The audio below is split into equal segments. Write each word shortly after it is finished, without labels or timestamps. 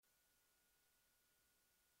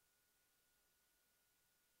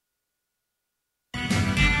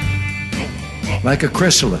Like a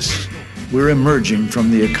chrysalis, we're emerging from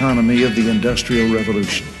the economy of the Industrial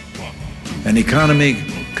Revolution, an economy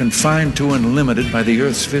confined to and limited by the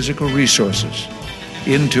Earth's physical resources,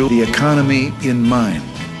 into the economy in mind,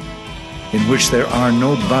 in which there are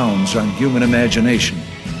no bounds on human imagination,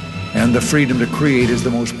 and the freedom to create is the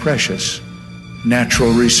most precious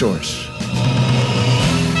natural resource.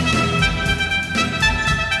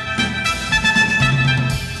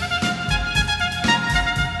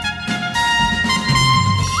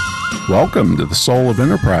 Welcome to the Soul of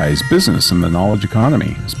Enterprise, Business and the Knowledge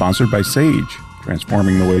Economy, sponsored by Sage,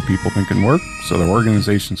 transforming the way people think and work so their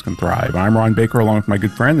organizations can thrive. I'm Ron Baker, along with my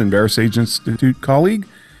good friend and VeraSage Institute colleague,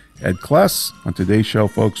 Ed Kless. On today's show,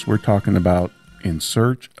 folks, we're talking about In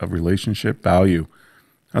Search of Relationship Value.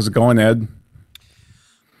 How's it going, Ed?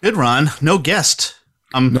 Good, Ron. No guest.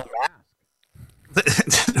 No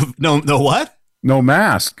what? No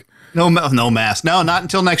mask. No mask. No, not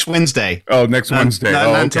until next Wednesday. Oh, next Wednesday.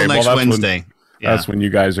 Not until next Wednesday. That's when you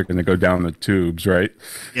guys are going to go down the tubes, right?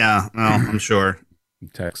 Yeah, well, I'm sure.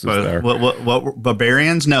 Texas but there. What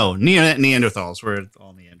barbarians? No, Neanderthals. We're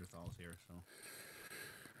all Neanderthals here. So.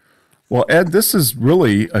 Well, Ed, this is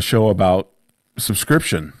really a show about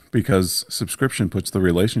subscription, because subscription puts the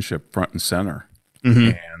relationship front and center.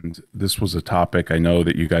 Mm-hmm. And this was a topic I know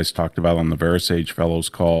that you guys talked about on the VeraSage Fellows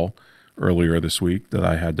call earlier this week that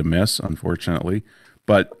I had to miss, unfortunately.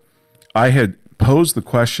 But I had posed the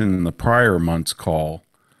question in the prior month's call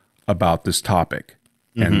about this topic,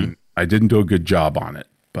 and I didn't do a good job on it.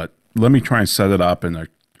 But let me try and set it up and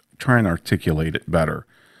try and articulate it better.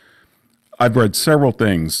 I've read several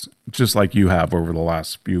things, just like you have over the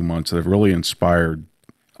last few months, that have really inspired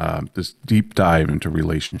this deep dive into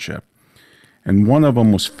relationship. And one of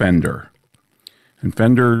them was Fender. And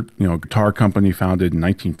Fender, guitar company founded in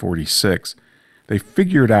 1946, they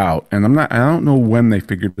figured out, and I don't know when they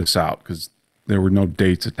figured this out because there were no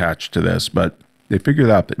dates attached to this, but they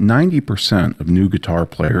figured out that 90% of new guitar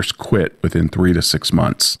players quit within 3 to 6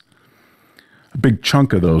 months. A big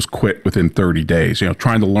chunk of those quit within 30 days,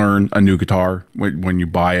 trying to learn a new guitar when you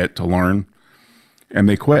buy it to learn, and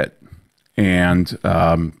they quit. And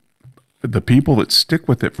the people that stick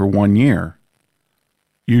with it for 1 year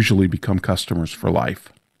usually become customers for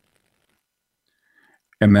life.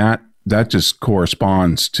 And that just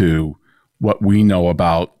corresponds to what we know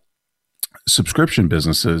about subscription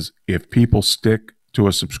businesses. If people stick to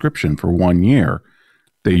a subscription for 1 year,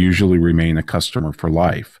 they usually remain a customer for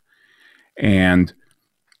life. And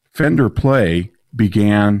Fender Play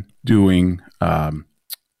began doing,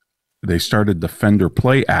 they started the Fender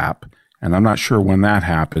Play app, and I'm not sure when that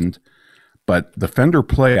happened, but the Fender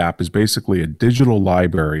Play app is basically a digital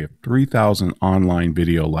library of 3,000 online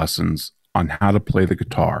video lessons on how to play the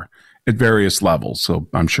guitar at various levels. So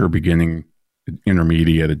I'm sure beginning,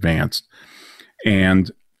 intermediate, advanced.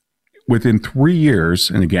 And within 3 years,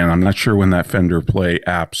 and again, I'm not sure when that Fender Play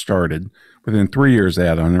app started, within 3 years, they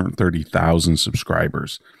had 130,000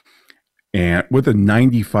 subscribers, and with a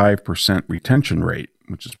 95% retention rate,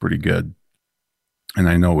 which is pretty good. And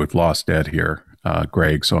I know we've lost Ed here,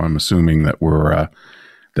 Greg, so I'm assuming that we're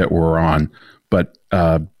on. But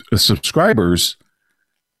the subscribers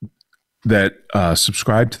that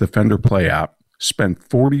subscribe to the Fender Play app spend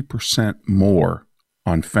 40% more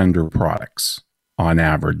on Fender products on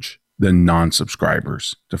average than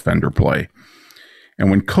non-subscribers to Fender Play. And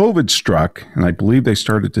when COVID struck, and I believe they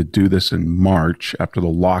started to do this in March after the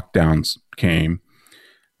lockdowns came,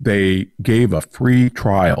 they gave a free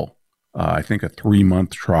trial, I think a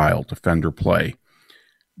 3-month trial to Fender Play.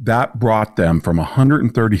 That brought them from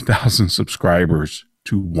 130,000 subscribers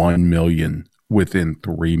to 1 million within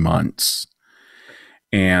 3 months.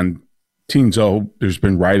 And Teenzo, there's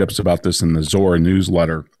been write-ups about this in the Zora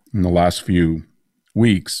newsletter in the last few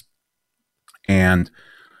weeks. And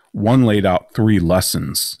one laid out 3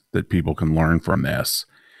 lessons that people can learn from this.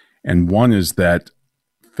 And one is that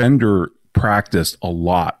Fender practiced a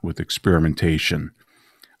lot with experimentation.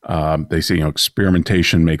 They say,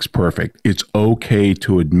 experimentation makes perfect. It's okay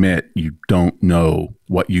to admit you don't know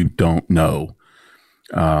what you don't know.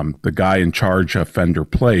 The guy in charge of Fender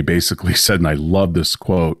Play basically said, and I love this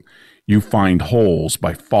quote, "You find holes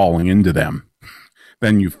by falling into them.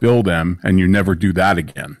 Then you fill them and you never do that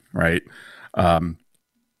again," right?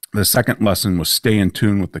 The second lesson was stay in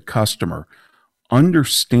tune with the customer,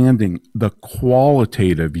 understanding the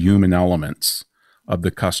qualitative human elements of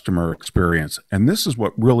the customer experience. And this is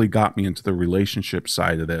what really got me into the relationship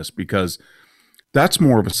side of this, because that's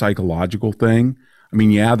more of a psychological thing. I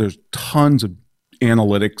mean, yeah, there's tons of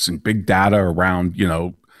analytics and big data around,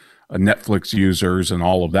 Netflix users and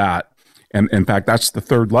all of that. And in fact, that's the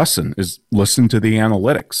third lesson is listen to the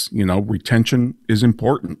analytics. Retention is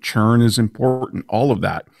important. Churn is important, all of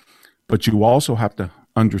that. But you also have to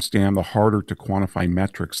understand the harder to quantify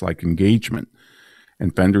metrics like engagement.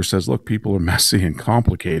 And Fender says, look, people are messy and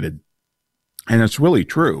complicated. And it's really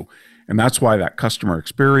true. And that's why that customer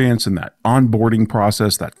experience and that onboarding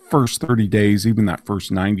process, that first 30 days, even that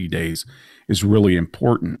first 90 days is really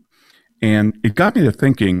important. And it got me to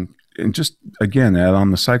thinking, and just again,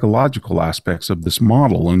 on the psychological aspects of this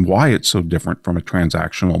model and why it's so different from a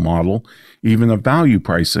transactional model, even a value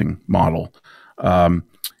pricing model,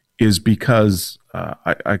 is because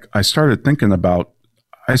I started thinking about,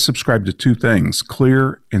 I subscribe to two things,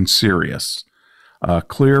 clear and serious.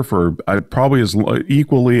 Clear for probably as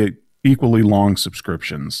equally long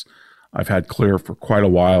subscriptions. I've had Clear for quite a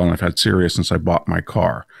while, and I've had Sirius since I bought my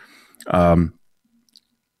car.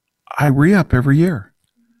 I re-up every year,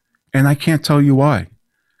 and I can't tell you why,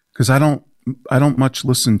 because I don't much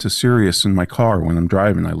listen to Sirius in my car when I'm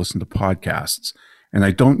driving. I listen to podcasts, and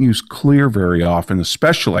I don't use Clear very often.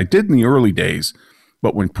 Especially, I did in the early days,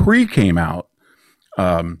 but when Pre came out,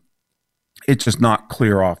 it's just not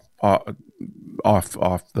Clear off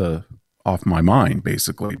my mind,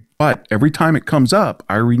 basically. But every time it comes up,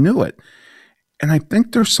 I renew it. And I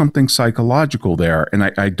think there's something psychological there. And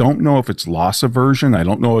I don't know if it's loss aversion. I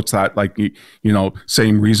don't know it's that, like,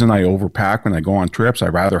 same reason I overpack when I go on trips.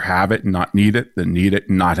 I'd rather have it and not need it than need it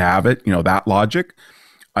and not have it. That logic.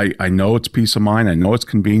 I know it's peace of mind. I know it's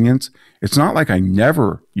convenience. It's not like I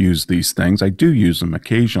never use these things. I do use them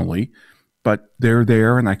occasionally, but they're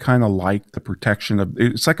there, and I kind of like the protection of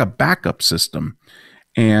it's like a backup system.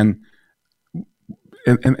 And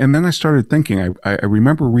then I started thinking, I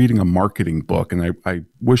remember reading a marketing book, and I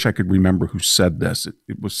wish I could remember who said this.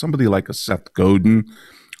 It was somebody like a Seth Godin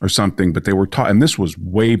or something, but they were taught, and this was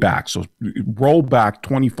way back. So roll back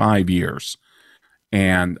 25 years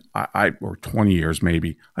and or 20 years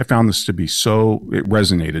maybe. I found this to be it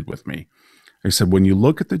resonated with me. I said, when you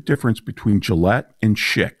look at the difference between Gillette and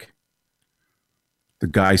Schick, the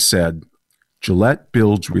guy said, Gillette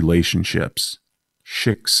builds relationships.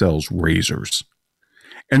 Schick sells razors.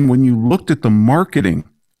 And when you looked at the marketing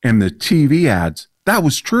and the TV ads, that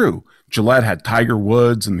was true. Gillette had Tiger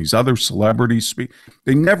Woods and these other celebrities speak.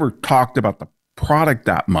 They never talked about the product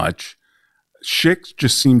that much. Schick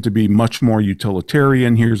just seemed to be much more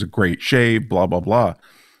utilitarian. Here's a great shave, blah, blah, blah.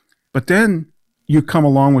 But then you come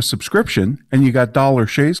along with subscription, and you got Dollar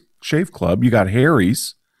Shave Club, you got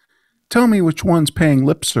Harry's. Tell me which one's paying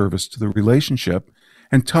lip service to the relationship,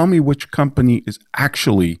 and tell me which company is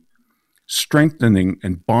actually strengthening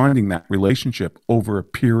and bonding that relationship over a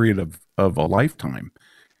period of a lifetime.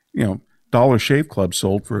 Dollar Shave Club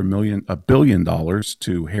sold for $1 billion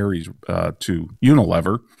to Harry's, to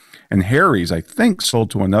Unilever, and Harry's, I think,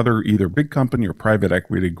 sold to another either big company or private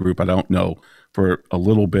equity group, I don't know, for a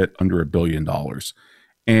little bit under $1 billion.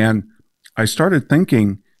 And I started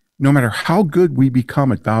thinking, no matter how good we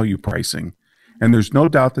become at value pricing, and there's no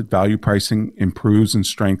doubt that value pricing improves and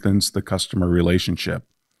strengthens the customer relationship,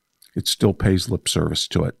 it still pays lip service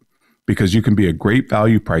to it, because you can be a great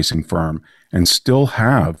value pricing firm and still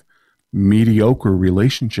have mediocre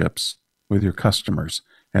relationships with your customers.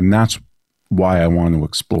 And that's why I want to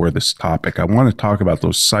explore this topic. I want to talk about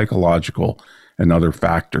those psychological and other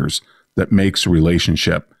factors that makes a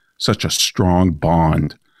relationship such a strong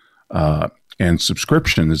bond. And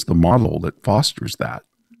subscription is the model that fosters that.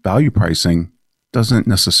 Value pricing doesn't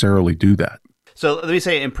necessarily do that. So let me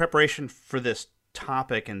say, in preparation for this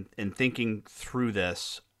topic and thinking through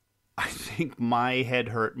this, I think my head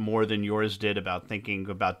hurt more than yours did about thinking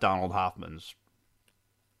about Donald Hoffman's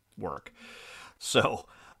work. So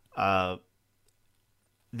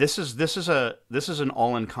this is an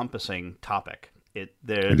all-encompassing topic. It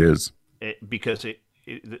is because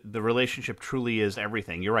the relationship truly is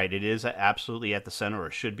everything. You're right. It is absolutely at the center, or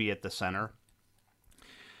should be at the center.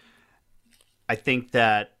 I think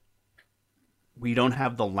that we don't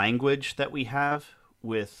have the language that we have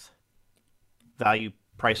with value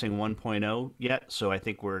pricing 1.0 yet. So I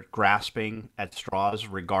think we're grasping at straws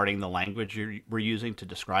regarding the language we're using to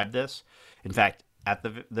describe this. In fact, at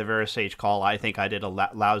the VeriSage call, I think I did a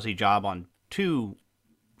lousy job on two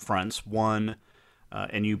fronts. One,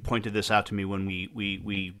 and you pointed this out to me when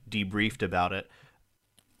we debriefed about it,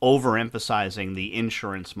 overemphasizing the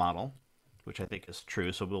insurance model, which I think is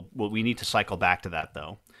true. So we need to cycle back to that,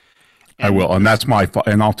 though. I will, and that's my fault,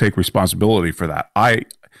 and I'll take responsibility for that.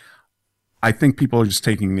 I think people are just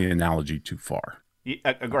taking the analogy too far.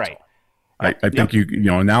 Great. I think you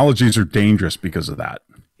know analogies are dangerous because of that.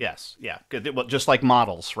 Yes. Yeah. Well, just like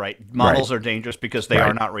models, right? Models are dangerous because they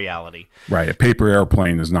are not reality. Right. A paper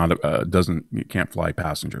airplane is not you can't fly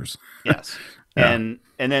passengers. Yes. Yeah. And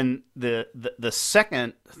then the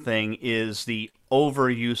second thing is the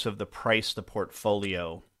overuse of the price to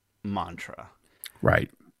portfolio mantra. Right.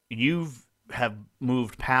 You have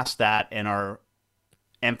moved past that and are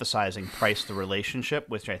emphasizing price to relationship,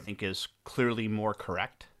 which I think is clearly more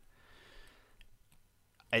correct.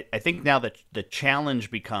 I think now that the challenge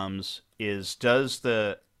becomes is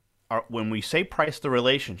when we say price the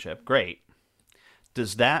relationship, great.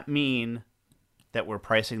 Does that mean that we're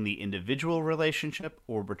pricing the individual relationship,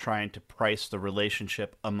 or we're trying to price the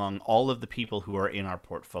relationship among all of the people who are in our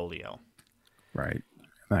portfolio? Right.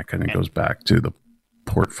 That kind of goes back to the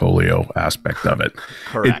portfolio aspect of it.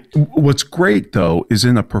 Correct. What's great, though, is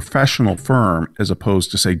in a professional firm, as opposed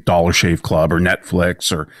to, say, Dollar Shave Club or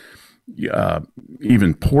Netflix or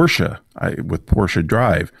even Porsche, with Porsche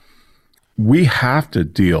Drive, we have to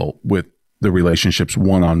deal with the relationships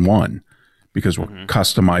one-on-one because we're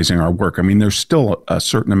customizing our work. I mean, there's still a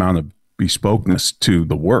certain amount of bespokeness to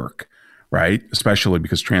the work, right? Especially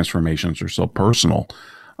because transformations are so personal.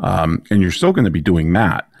 And you're still going to be doing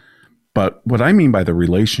that. But what I mean by the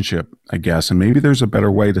relationship, I guess, and maybe there's a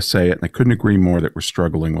better way to say it, and I couldn't agree more that we're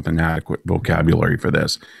struggling with an adequate vocabulary for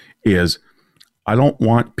this, is I don't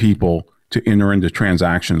want people to enter into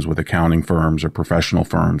transactions with accounting firms or professional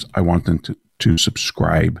firms. I want them to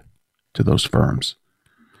subscribe to those firms.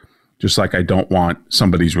 Just like I don't want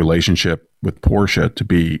somebody's relationship with Porsche to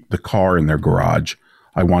be the car in their garage.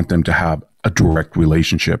 I want them to have a direct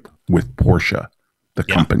relationship with Porsche, the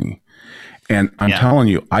company. And I'm telling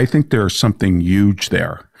you, I think there's something huge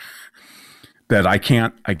there that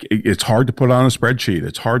it's hard to put on a spreadsheet.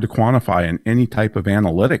 It's hard to quantify in any type of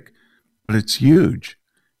analytic, but it's huge.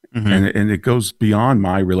 And it goes beyond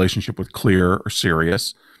my relationship with Clear or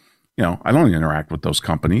Sirius. You know, I don't interact with those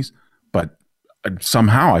companies, but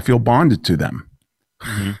somehow I feel bonded to them.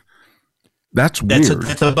 That's weird.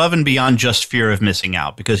 That's above and beyond just fear of missing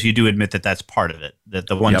out, because you do admit that that's part of it. That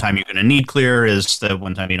the one time you're going to need Clear is the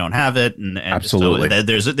one time you don't have it, and absolutely. So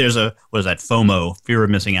there's a what is that, FOMO, fear of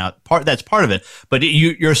missing out? That's part of it. But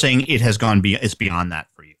you're saying it has gone it's beyond that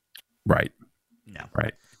for you, right? No,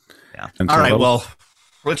 right. Yeah. And all so right. Well,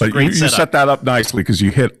 it's a great you set that up nicely because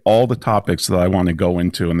you hit all the topics that I want to go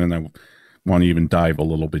into, and then I want to even dive a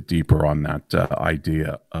little bit deeper on that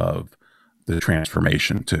idea of the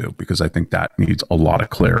transformation too, because I think that needs a lot of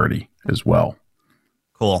clarity as well.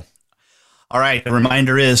 Cool. All right. The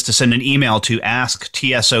reminder is to send an email to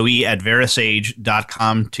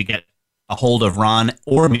asktsoe@verisage.com to get a hold of Ron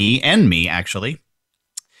or me, actually.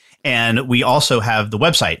 And we also have the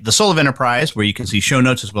website, The Soul of Enterprise, where you can see show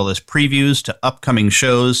notes as well as previews to upcoming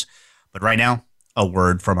shows. But right now, a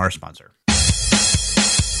word from our sponsor.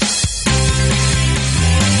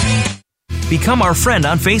 Become our friend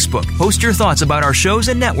on Facebook. Post your thoughts about our shows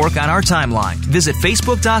and network on our timeline. Visit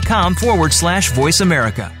facebook.com/Voice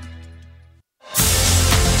America.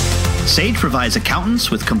 Sage provides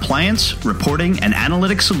accountants with compliance, reporting, and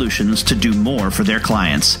analytic solutions to do more for their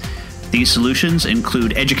clients. These solutions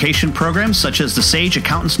include education programs such as the Sage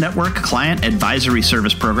Accountants Network Client Advisory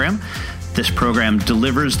Service Program. This program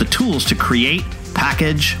delivers the tools to create,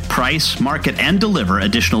 package, price, market, and deliver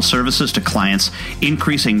additional services to clients,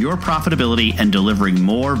 increasing your profitability and delivering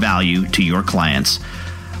more value to your clients.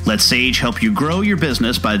 Let Sage help you grow your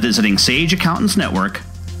business by visiting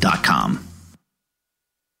sageaccountantsnetwork.com.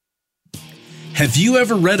 Have you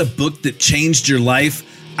ever read a book that changed your life?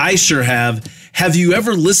 I sure have. Have you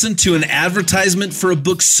ever listened to an advertisement for a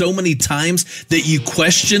book so many times that you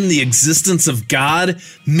question the existence of God?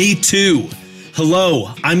 Me too.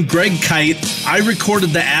 Hello, I'm Greg Kite. I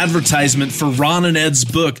recorded the advertisement for Ron and Ed's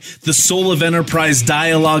book, The Soul of Enterprise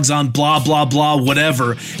Dialogues on blah, blah, blah,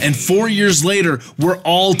 whatever. And 4 years later, we're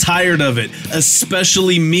all tired of it,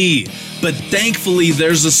 especially me. But thankfully,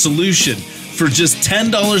 there's a solution. For just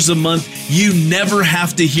 $10 a month, you never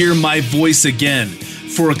have to hear my voice again.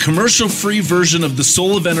 For a commercial-free version of The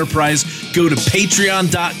Soul of Enterprise, go to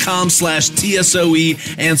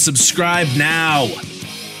patreon.com/TSOE and subscribe now.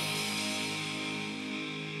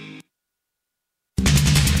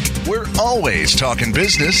 We're always talking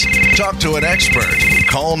business. Talk to an expert.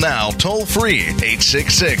 Call now toll-free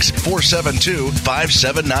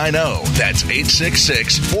 866-472-5790. That's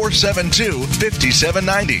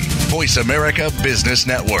 866-472-5790. Voice America Business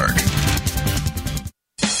Network.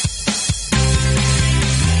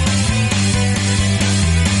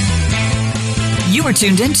 You were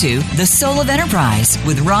tuned into The Soul of Enterprise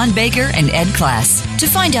with Ron Baker and Ed Kless. To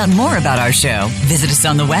find out more about our show, visit us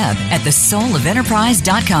on the web at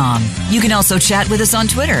thesoulofenterprise.com. You can also chat with us on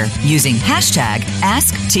Twitter using hashtag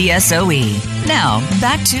AskTSOE. Now,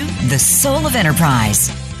 back to The Soul of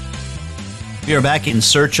Enterprise. We are back in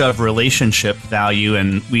search of relationship value,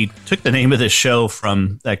 and we took the name of this show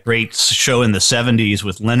from that great show in the 70s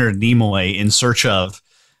with Leonard Nimoy, In Search of.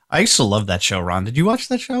 I used to love that show, Ron. Did you watch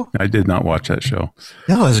that show? I did not watch that show.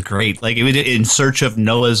 That was great. Like, it was In Search of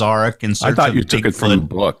Noah's Ark, In Search of I thought you took it from Bigfoot. the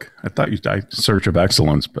book. I thought you died Search of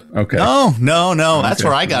Excellence, but okay. No. That's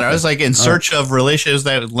where I got it. I was like, In Search of Relationships.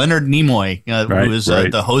 That Leonard Nimoy, who was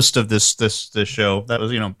the host of this show. That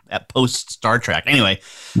was, at post Star Trek. Anyway,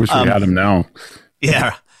 wish we had him now.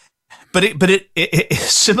 Yeah, but it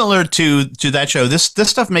similar to that show. This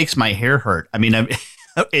stuff makes my hair hurt. I mean,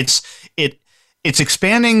 it's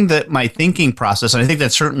expanding my thinking process, and I think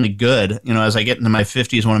that's certainly good. As I get into my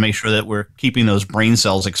 50s, I want to make sure that we're keeping those brain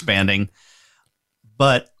cells expanding.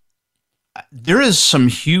 But there is some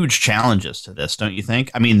huge challenges to this, don't you think?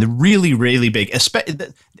 I mean, the really, really big,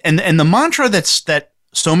 and the mantra that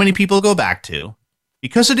so many people go back to,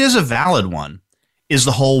 because it is a valid one, is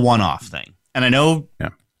the whole one-off thing. And I know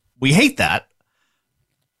we hate that,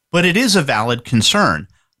 but it is a valid concern.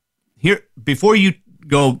 Here, before you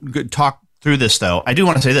go talk through this, though, I do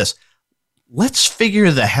want to say this. Let's figure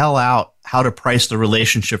the hell out how to price the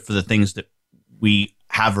relationship for the things that we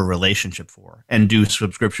have a relationship for, and do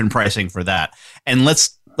subscription pricing for that. And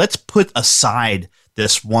let's put aside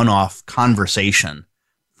this one-off conversation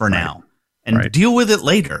for now and deal with it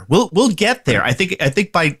later. We'll get there. I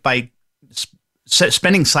think by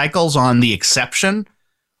spending cycles on the exception,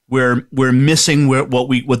 we're missing what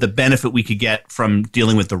the benefit we could get from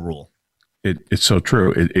dealing with the rule. It's so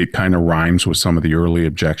true. It kind of rhymes with some of the early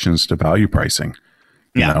objections to value pricing,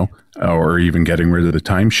 you know, or even getting rid of the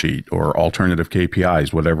timesheet or alternative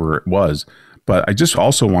KPIs, whatever it was. But I just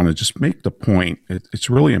also want to just make the point. It's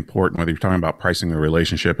really important, whether you're talking about pricing a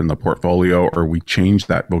relationship in the portfolio or we change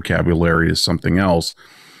that vocabulary to something else.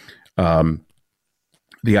 The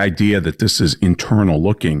idea that this is internal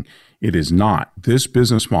looking, it is not. This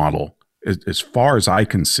business model, as far as I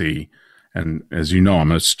can see, and as you know, I'm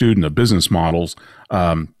a student of business models.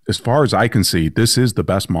 As far as I can see, this is the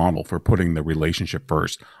best model for putting the relationship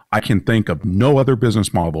first. I can think of no other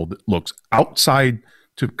business model that looks outside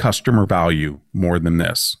to customer value more than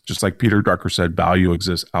this. Just like Peter Drucker said, value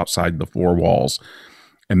exists outside the four walls.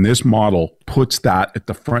 And this model puts that at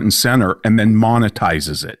the front and center and then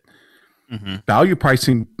monetizes it. Mm-hmm. Value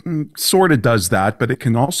pricing sort of does that, but it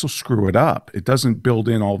can also screw it up. It doesn't build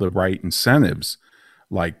in all the right incentives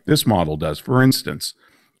like this model does. For instance,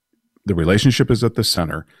 the relationship is at the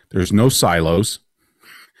center. There's no silos.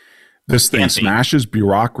 This thing smashes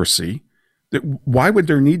bureaucracy. Why would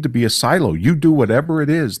there need to be a silo? You do whatever it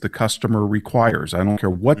is the customer requires. I don't care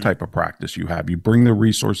what type of practice you have. You bring the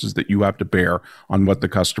resources that you have to bear on what the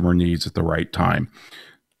customer needs at the right time.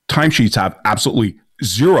 Timesheets have absolutely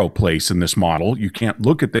zero place in this model. You can't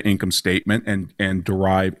look at the income statement and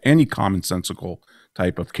derive any commonsensical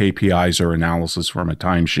type of KPIs or analysis from a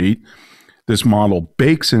timesheet. This model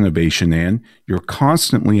bakes innovation in. You're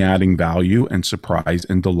constantly adding value and surprise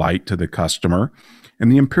and delight to the customer. And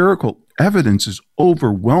the empirical evidence is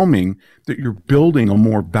overwhelming that you're building a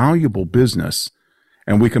more valuable business.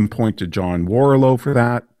 And we can point to John Warrillow for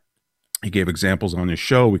that. He gave examples on his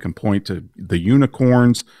show. We can point to the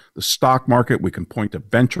unicorns, the stock market. We can point to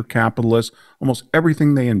venture capitalists. Almost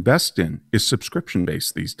everything they invest in is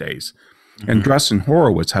subscription-based these days. Mm-hmm. And Andreessen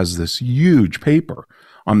Horowitz has this huge paper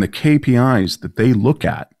on the KPIs that they look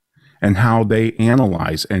at and how they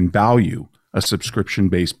analyze and value a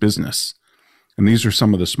subscription-based business. And these are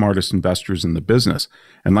some of the smartest investors in the business.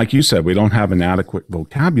 And like you said, we don't have an adequate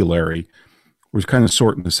vocabulary. We're kind of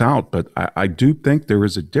sorting this out, but I do think there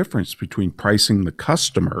is a difference between pricing the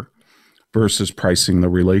customer versus pricing the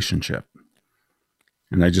relationship.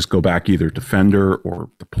 And I just go back either to Fender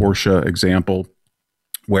or the Porsche example,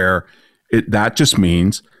 where that just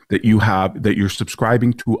means that you're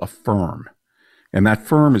subscribing to a firm, and that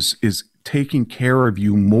firm is taking care of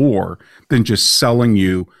you more than just selling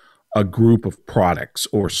you a group of products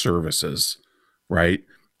or services, right?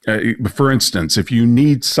 For instance, if you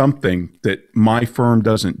need something that my firm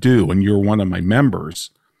doesn't do and you're one of my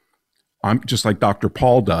members, I'm just like Dr.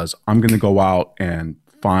 Paul does, I'm going to go out and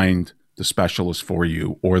find the specialist for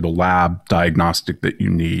you or the lab diagnostic that you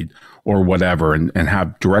need or whatever, and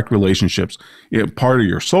have direct relationships. Part of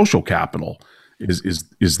your social capital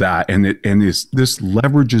is that, and this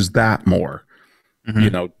leverages that more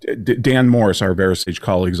Dan Morris, our VeraSage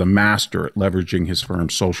colleague, is a master at leveraging his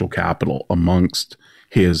firm's social capital amongst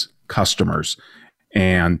his customers.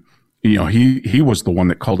 And, he was the one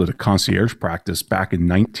that called it a concierge practice back in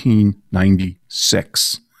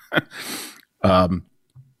 1996.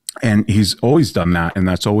 And he's always done that, and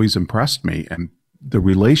that's always impressed me. And the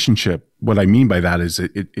relationship, what I mean by that is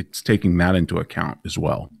it's taking that into account as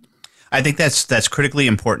well. I think that's critically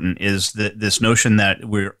important, is this notion that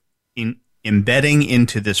we're embedding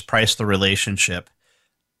into this price the relationship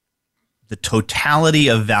the totality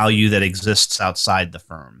of value that exists outside the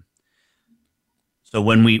firm. So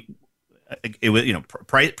when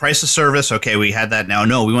price the service, okay, we had that. Now,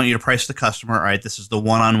 no, we want you to price the customer. All right, this is the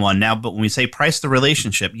one-on-one now. But when we say price the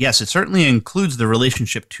relationship, yes, it certainly includes the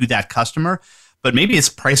relationship to that customer, but maybe it's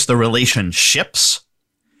price the relationships,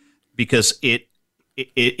 because it's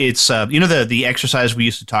the exercise we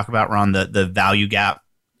used to talk about, Ron, the value gap,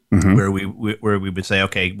 where we would say,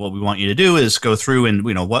 okay, what we want you to do is go through and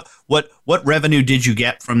what revenue did you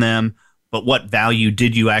get from them, but what value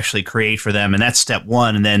did you actually create for them? And that's step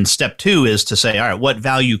one. And then step two is to say, all right, what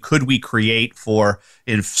value could we create for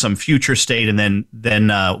in some future state? And then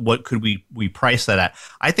what could we price that at?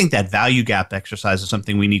 I think that value gap exercise is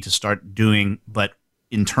something we need to start doing, but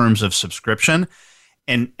in terms of subscription.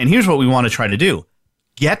 And here's what we want to try to do.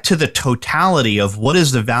 Get to the totality of what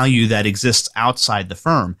is the value that exists outside the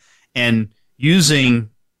firm. And using,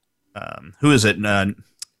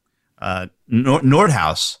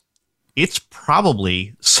 Nordhaus, it's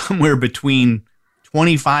probably somewhere between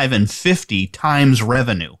 25 and 50 times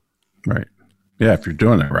revenue. Right. Yeah, if you're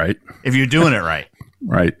doing it right. If you're doing it right.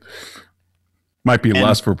 Right. Might be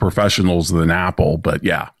less for professionals than Apple, but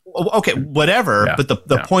yeah. Okay, whatever. Yeah. But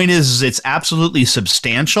the point is it's absolutely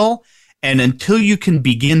substantial. And until you can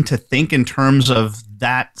begin to think in terms of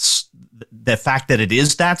the fact that it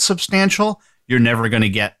is that substantial, you're never going to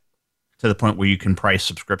get to the point where you can price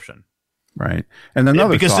subscription. Right. And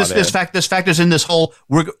another because this factors in this whole,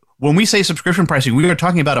 when we say subscription pricing, we are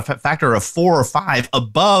talking about a factor of 4 or 5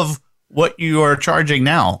 above what you are charging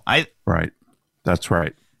now. Right. That's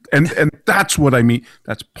right. And that's what I mean.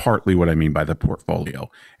 That's partly what I mean by the portfolio.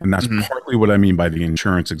 And that's partly what I mean by the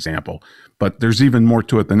insurance example. But there's even more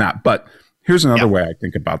to it than that. But here's another way I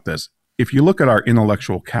think about this. If you look at our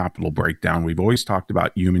intellectual capital breakdown, we've always talked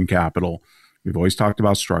about human capital. We've always talked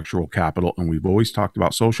about structural capital, and we've always talked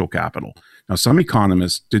about social capital. Now, some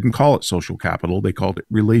economists didn't call it social capital. They called it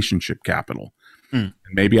relationship capital. And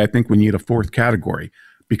maybe I think we need a fourth category,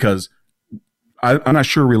 because I'm not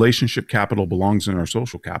sure relationship capital belongs in our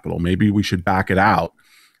social capital. Maybe we should back it out.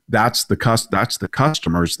 That's the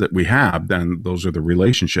customers that we have. Then those are the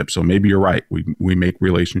relationships. So maybe you're right. We make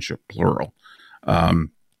relationship plural. I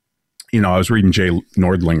was reading Jay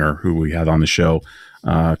Nordlinger, who we had on the show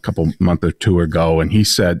a month or two ago, and he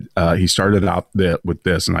said he started out with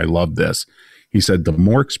this, and I love this. He said, the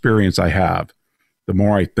more experience I have, the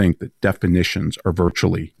more I think that definitions are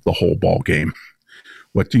virtually the whole ball game.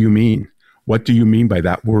 What do you mean? What do you mean by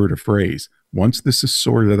that word or phrase? Once this is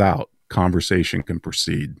sorted out, conversation can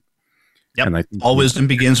proceed. Yep. And all wisdom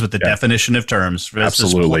begins with the definition of terms.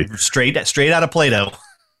 Absolutely. Straight out of Plato.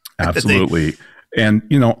 Absolutely. And,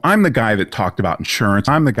 I'm the guy that talked about insurance.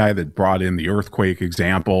 I'm the guy that brought in the earthquake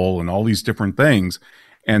example and all these different things.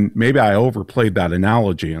 And maybe I overplayed that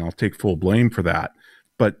analogy, and I'll take full blame for that.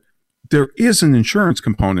 But there is an insurance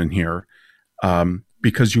component here,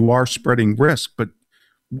 because you are spreading risk. But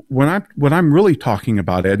what I'm really talking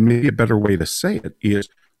about, Ed, maybe a better way to say it is,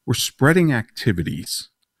 we're spreading activities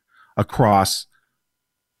across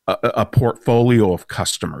a portfolio of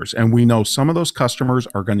customers. And we know some of those customers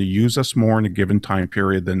are going to use us more in a given time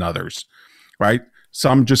period than others, right?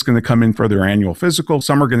 Some just going to come in for their annual physical.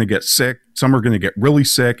 Some are going to get sick. Some are going to get really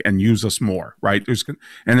sick and use us more, right?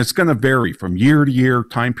 And it's going to vary from year to year,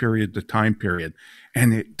 time period to time period.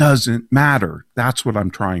 And it doesn't matter. That's what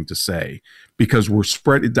I'm trying to say, because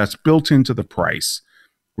that's built into the price.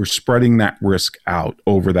 We're spreading that risk out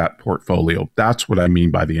over that portfolio. That's what I mean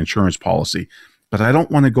by the insurance policy. But I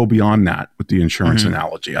don't want to go beyond that with the insurance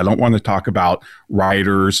analogy. I don't want to talk about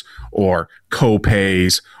riders or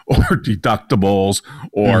co-pays or deductibles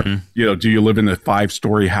or, do you live in a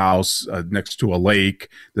 5-story house next to a lake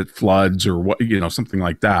that floods or what, something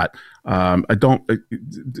like that. I don't,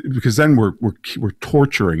 because then we're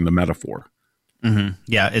torturing the metaphor.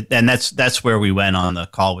 Yeah, and that's where we went on the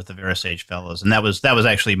call with the VeraSage fellows, and that was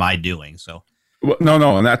actually my doing. So. Well,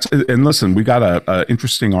 no, and listen, we got a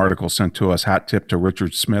interesting article sent to us. Hat tip to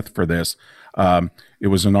Richard Smith for this. It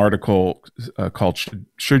was an article called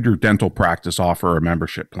 "Should Your Dental Practice Offer a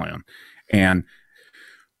Membership Plan?" And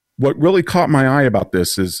what really caught my eye about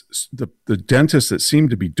this is the dentists that seem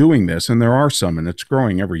to be doing this, and there are some, and it's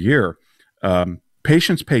growing every year.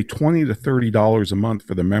 Patients pay $20 to $30 a month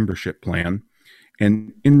for the membership plan.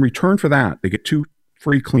 And in return for that, they get 2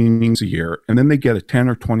 free cleanings a year, and then they get a 10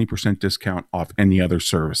 or 20% discount off any other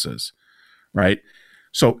services, right?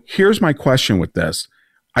 So here's my question with this.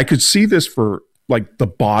 I could see this for like the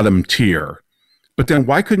bottom tier, but then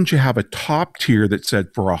why couldn't you have a top tier that said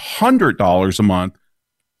for $100 a month,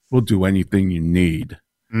 we'll do anything you need?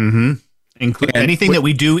 Mm-hmm. Include anything that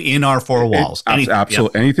we do in our 4 walls. Absolutely.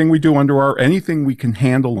 Yep. Anything we do anything we can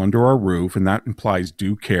handle under our roof, and that implies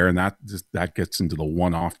due care, and that gets into the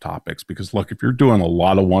one-off topics. Because look, if you're doing a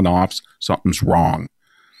lot of one-offs, something's wrong.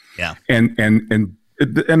 Yeah. And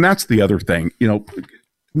that's the other thing. You know,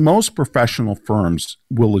 most professional firms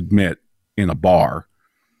will admit in a bar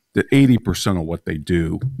that 80% of what they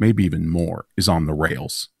do, maybe even more, is on the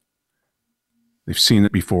rails. They've seen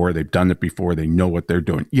it before. They've done it before. They know what they're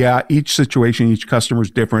doing. Yeah, each situation, each customer is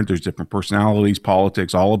different. There's different personalities,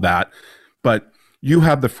 politics, all of that. But you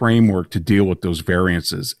have the framework to deal with those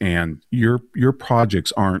variances. And your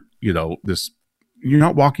projects aren't, you know, you're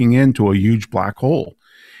not walking into a huge black hole.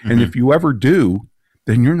 Mm-hmm. And if you ever do,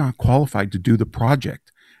 then you're not qualified to do the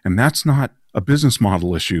project. And that's not a business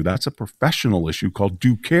model issue. That's a professional issue called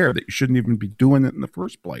due care that you shouldn't even be doing it in the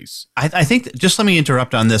first place. I think just let me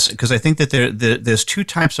interrupt on this, because I think that there's 2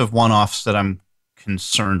 types of one-offs that I'm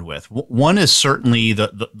concerned with. One is certainly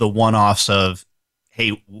the one-offs of,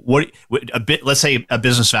 hey, let's say a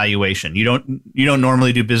business valuation. You don't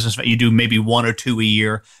normally do business. You do maybe 1 or 2 a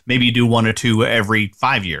year. Maybe you do 1 or 2 every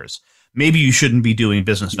 5 years. Maybe you shouldn't be doing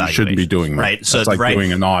business valuation. You shouldn't be doing that. Right. So that's like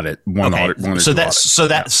doing an audit, one or two audits.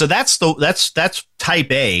 So that's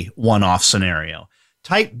type A one-off scenario.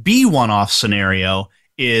 Type B one-off scenario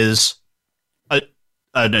is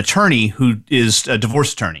an attorney who is a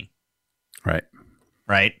divorce attorney. Right.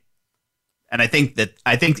 Right. And I think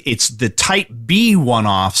it's the type B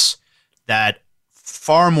one-offs that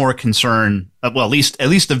far more concern, well, at least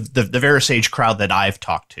the VeraSage crowd that I've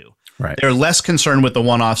talked to. Right. They're less concerned with the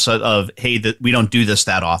one-offs of hey, that we don't do this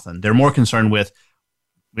that often. They're more concerned with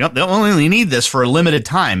they only need this for a limited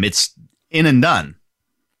time. It's in and done.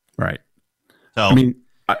 Right. So I mean,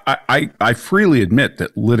 I freely admit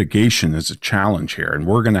that litigation is a challenge here, and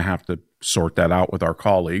we're going to have to sort that out with our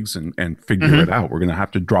colleagues and figure it out. We're going to have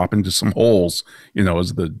to drop into some holes, you know,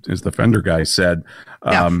 as the Fender guy said.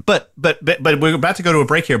 But we're about to go to a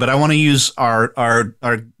break here. But I want to use our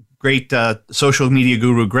great social media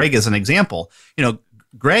guru Greg as an example. You know,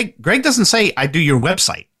 Greg doesn't say I do your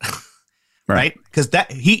website, right? Because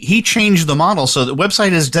that he changed the model so the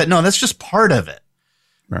website is no, that's just part of it.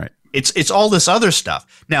 Right. It's all this other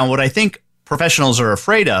stuff. Now, what I think professionals are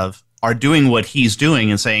afraid of are doing what he's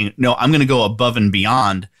doing and saying, no, I'm going to go above and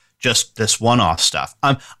beyond just this one-off stuff.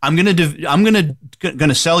 I'm going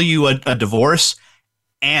to sell you a divorce,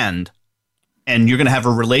 and you're going to have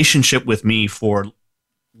a relationship with me for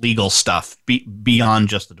legal stuff beyond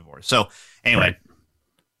just the divorce. So anyway,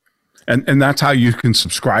 and that's how you can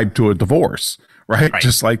subscribe to a divorce, right?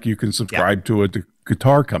 Just like you can subscribe to a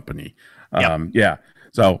guitar company. Yeah.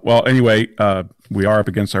 So, well, anyway, we are up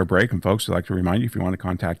against our break, and folks, I'd like to remind you, if you want to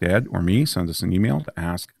contact Ed or me, send us an email to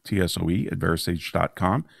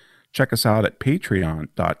asktsoe@verasage.com. Check us out at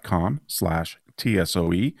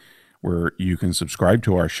patreon.com/TSOE, where you can subscribe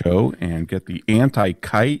to our show and get the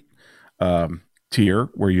anti-kite tier,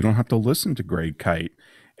 where you don't have to listen to Greg Kite.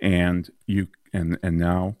 And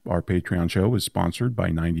now our Patreon show is sponsored by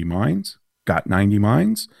 90 Minds. Got 90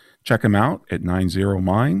 Minds? Check them out at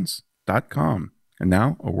 90minds.com. And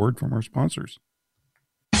now, a word from our sponsors.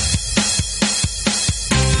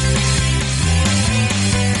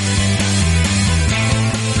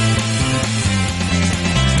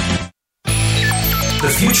 The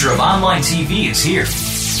future of online TV is here.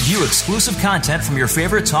 View exclusive content from your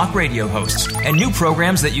favorite talk radio hosts and new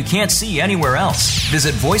programs that you can't see anywhere else.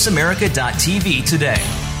 Visit voiceamerica.tv today.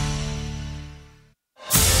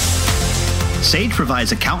 Sage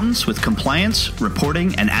provides accountants with compliance,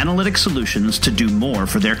 reporting, and analytic solutions to do more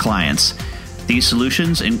for their clients. These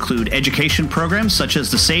solutions include education programs such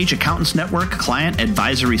as the Sage Accountants Network Client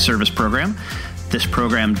Advisory Service Program. This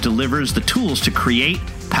program delivers the tools to create,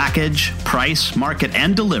 package, price, market,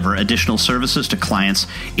 and deliver additional services to clients,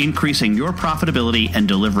 increasing your profitability and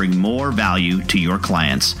delivering more value to your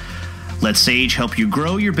clients. Let Sage help you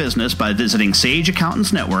grow your business by visiting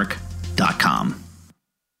sageaccountantsnetwork.com.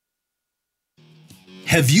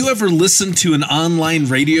 Have you ever listened to an online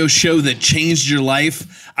radio show that changed your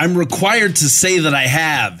life? I'm required to say that I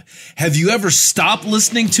have. Have you ever stopped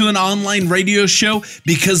listening to an online radio show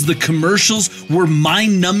because the commercials were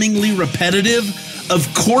mind-numbingly repetitive?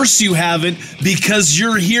 Of course you haven't, because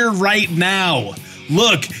you're here right now.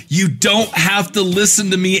 Look, you don't have to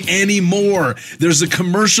listen to me anymore. There's a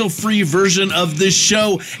commercial-free version of this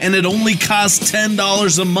show, and it only costs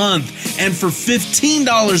 $10 a month. And for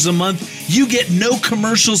 $15 a month, you get no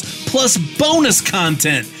commercials plus bonus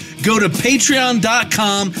content. Go to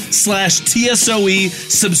patreon.com/TSOE,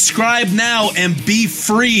 subscribe now, and be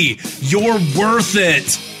free. You're worth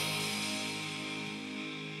it.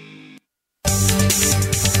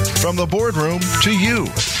 From the boardroom to you,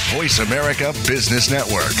 Voice America Business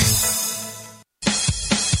Network.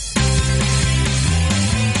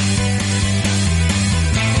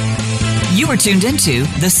 You are tuned into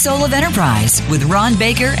The Soul of Enterprise with Ron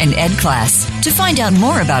Baker and Ed Kless. To find out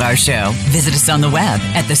more about our show, visit us on the web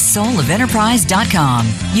at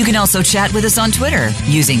thesoulofenterprise.com. You can also chat with us on Twitter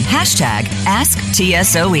using hashtag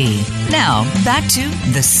AskTSOE. Now, back to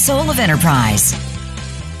The Soul of Enterprise.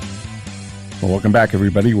 Well, welcome back,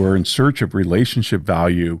 everybody. We're in search of relationship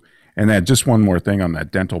value. And just one more thing on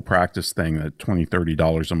that dental practice thing, that $20,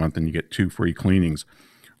 $30 a month and you get 2 free cleanings.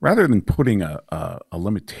 Rather than putting a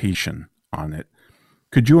limitation on it,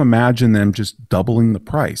 could you imagine them just doubling the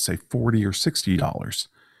price, say $40 or $60,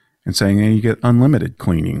 and saying, hey, you get unlimited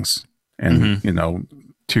cleanings, and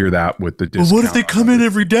tier that with the discount? Well, what if they come in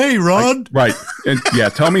every day, Ron? Right. And yeah,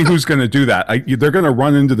 tell me who's going to do that. They're going to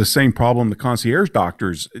run into the same problem the concierge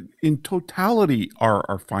doctors in totality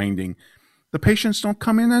are finding. The patients don't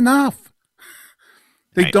come in enough.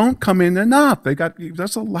 They don't come in enough.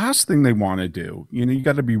 That's the last thing they want to do. You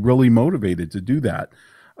got to be really motivated to do that.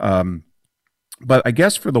 But I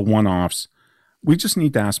guess for the one-offs, we just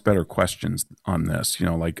need to ask better questions on this.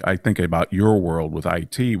 Like I think about your world with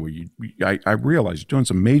IT, where I realize you're doing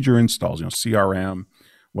some major installs, CRM,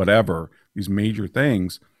 whatever, these major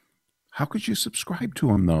things. How could you subscribe to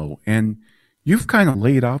them though? And you've kind of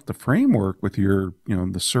laid out the framework with your,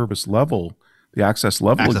 the service level, the access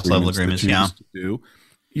level agreements that you used to do.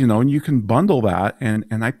 And you can bundle that, and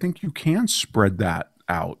I think you can spread that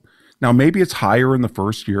out. Now, maybe it's higher in the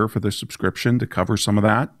first year for the subscription to cover some of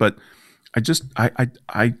that, but I just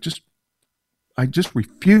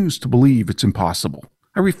refuse to believe it's impossible.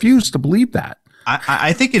 I refuse to believe that.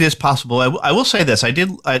 I think it is possible. I will say this: I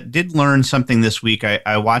did learn something this week.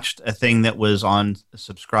 I watched a thing that was on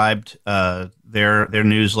Subscribed, their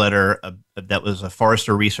newsletter, that was a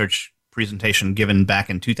Forrester Research presentation given back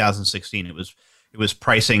in 2016. It was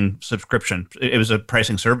pricing subscription. It was a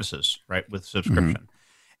pricing services, right, with subscription. Mm-hmm.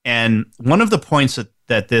 And one of the points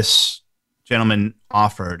that this gentleman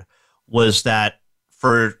offered was that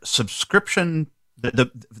for subscription,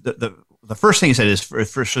 the first thing he said is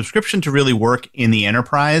for subscription to really work in the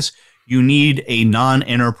enterprise, you need a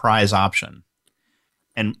non-enterprise option.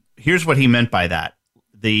 And here's what he meant by that.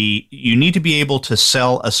 You need to be able to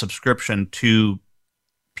sell a subscription to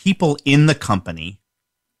people in the company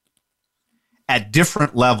at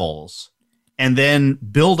different levels, and then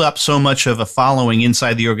build up so much of a following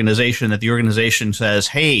inside the organization that the organization says,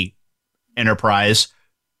 hey, enterprise,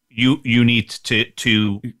 you need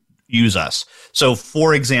to use us. So,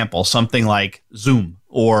 for example, something like Zoom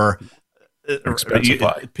or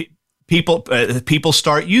people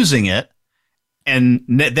start using it, and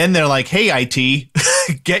then they're like, hey, IT,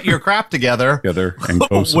 get your crap together and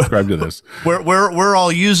go subscribe to this. We're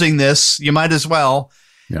all using this. You might as well.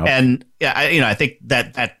 Yep. And I think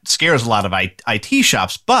that scares a lot of IT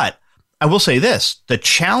shops. But I will say this: the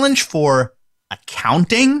challenge for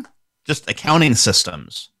accounting, just accounting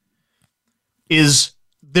systems, is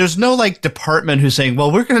there's no department who's saying, well,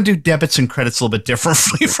 we're going to do debits and credits a little bit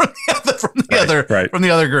differently from the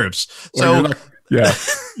other groups. So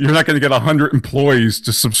you're not going to get 100 employees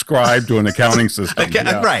to subscribe to an accounting system.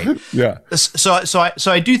 Right. Yeah. So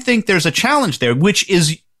I do think there's a challenge there, which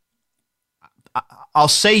is, I'll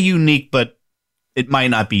say unique, but it might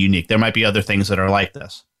not be unique. There might be other things that are like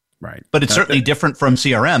this. Right. But it's certainly different from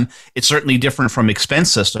CRM. It's certainly different from expense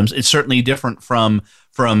systems. It's certainly different from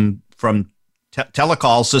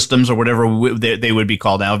telecall systems or whatever they would be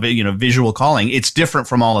called now, visual calling. It's different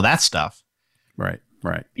from all of that stuff. Right.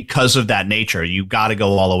 Because of that nature, you got to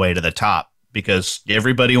go all the way to the top because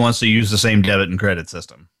everybody wants to use the same debit and credit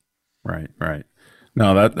system. Right.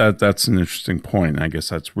 No, that's an interesting point. I guess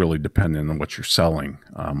that's really dependent on what you're selling.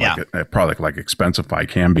 A product like Expensify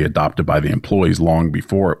can be adopted by the employees long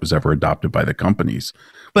before it was ever adopted by the companies,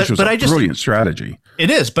 which was a brilliant strategy. It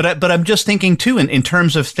is, but I'm just thinking too in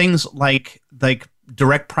terms of things like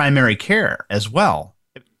direct primary care as well.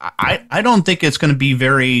 I don't think it's going to be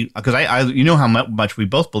very, because I you know how much we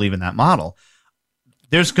both believe in that model.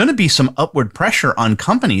 There's going to be some upward pressure on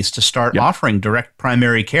companies to start offering direct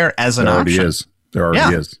primary care as an option. There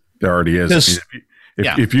already is.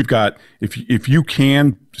 If you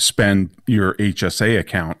can spend your HSA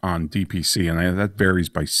account on DPC, and that varies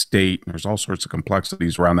by state, and there's all sorts of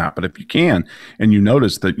complexities around that. But if you can, and you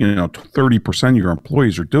notice that 30% of your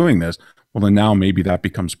employees are doing this, well, then now maybe that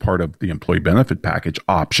becomes part of the employee benefit package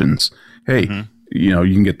options. Hey, you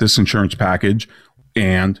can get this insurance package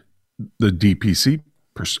and the DPC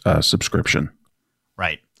subscription.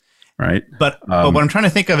 Right. But what I'm trying to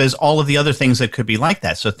think of is all of the other things that could be like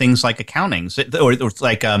that. So things like accountings or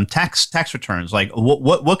like tax returns. Like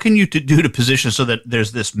what can you do to position so that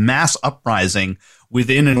there's this mass uprising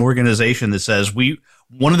within an organization that says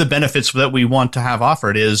one of the benefits that we want to have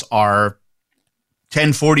offered is our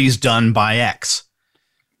 1040s done by X.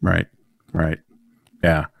 Right.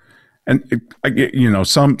 Yeah. And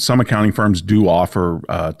some accounting firms do offer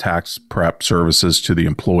tax prep services to the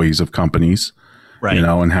employees of companies. Right.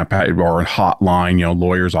 And have or a hotline.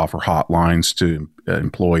 Lawyers offer hotlines to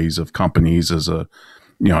employees of companies as a,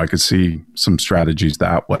 I could see some strategies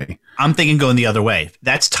that way. I'm thinking going the other way.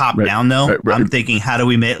 That's top down though. Right. I'm thinking how do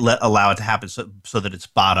we allow it to happen so that it's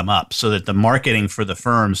bottom up, so that the marketing for the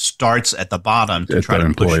firm starts at the bottom to try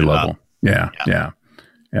to push it level. Up.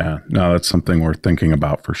 Yeah. No, that's something we're thinking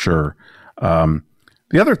about for sure. The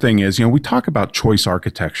other thing is, we talk about choice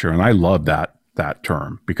architecture, and I love that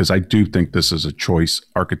term, because I do think this is a choice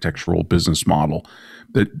architectural business model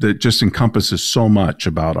that just encompasses so much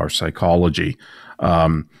about our psychology.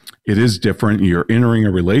 It is different. You're entering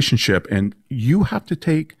a relationship and you have to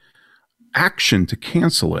take action to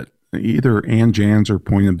cancel it. Either Ann Janzer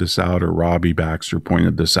pointed this out or Robbie Baxter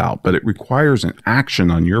pointed this out, but it requires an action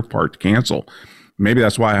on your part to cancel. Maybe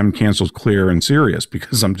that's why I haven't canceled Clear and Sirius,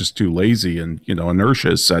 because I'm just too lazy and,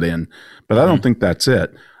 inertia is set in. But I don't think that's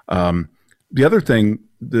it. The other thing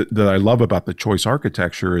that I love about the choice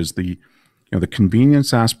architecture is the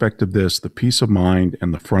convenience aspect of this, the peace of mind,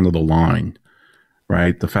 and the front of the line,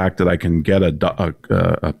 right? The fact that I can get a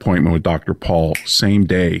appointment with Dr. Paul same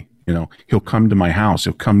day. He'll come to my house,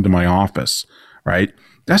 he'll come to my office, right?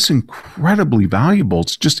 That's incredibly valuable.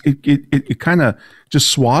 It's just it kind of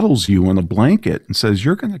just swaddles you in a blanket and says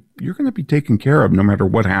you're gonna be taken care of no matter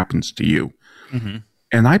what happens to you. Mm-hmm.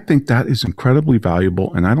 And I think that is incredibly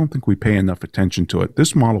valuable, and I don't think we pay enough attention to it.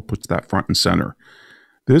 This model puts that front and center.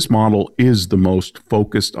 This model is the most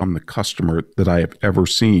focused on the customer that I have ever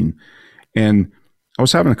seen. And I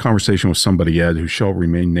was having a conversation with somebody, Ed, who shall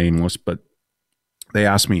remain nameless, but they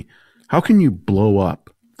asked me, how can you blow up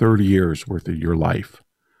 30 years worth of your life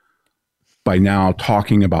by now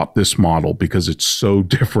talking about this model because it's so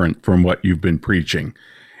different from what you've been preaching?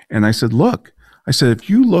 And I said, look, if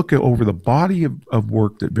you look at over the body of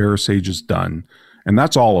work that VeraSage has done, and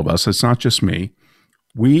that's all of us, it's not just me,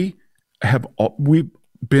 we've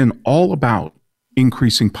been all about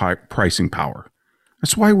increasing pricing power.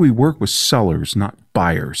 That's why we work with sellers, not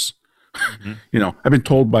buyers. Mm-hmm. I've been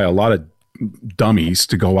told by a lot of dummies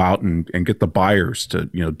to go out and get the buyers to,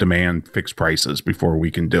 demand fixed prices before we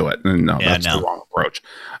can do it. And that's the wrong approach.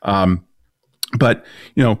 But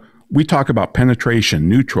we talk about penetration,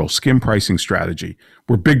 neutral, skim pricing strategy.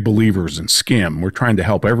 We're big believers in skim. We're trying to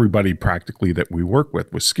help everybody practically that we work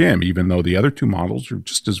with skim, even though the other two models are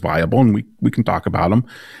just as viable, and we can talk about them,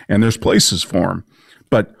 and there's places for them.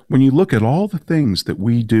 But when you look at all the things that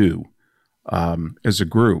we do as a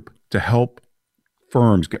group to help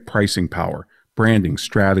firms get pricing power, branding,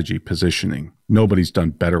 strategy, positioning, nobody's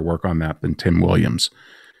done better work on that than Tim Williams.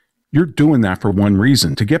 You're doing that for one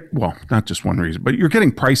reason, to get, well, not just one reason, but you're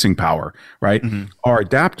getting pricing power, right? Mm-hmm. Our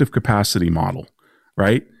adaptive capacity model,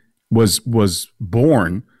 right, was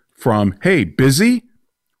born from, hey, busy,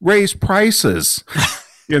 raise prices,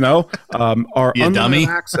 our unlimited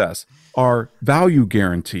access, our value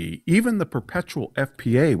guarantee, even the perpetual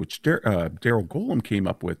FPA, which Daryl Golem came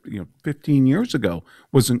up with 15 years ago,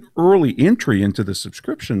 was an early entry into the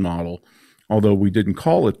subscription model, although we didn't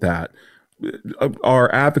call it that.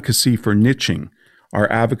 Our advocacy for niching,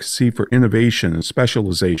 our advocacy for innovation and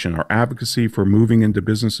specialization, our advocacy for moving into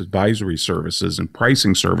business advisory services and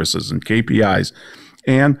pricing services and KPIs,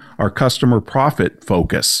 and our customer profit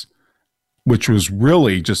focus, which was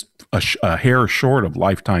really just a hair short of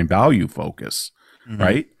lifetime value focus, mm-hmm.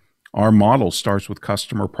 right? Our model starts with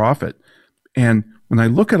customer profit. And when I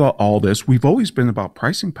look at all this, we've always been about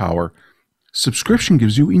pricing power. Subscription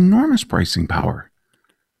gives you enormous pricing power.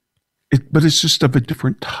 But it's just of a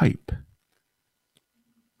different type.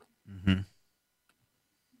 Mm-hmm.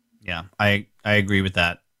 Yeah, I agree with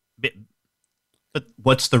that. But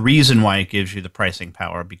what's the reason why it gives you the pricing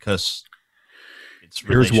power? Because it's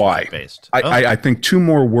here's why. Based. I think two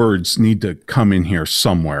more words need to come in here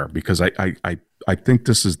somewhere, because I think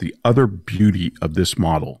this is the other beauty of this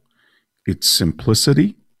model. It's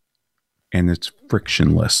simplicity and it's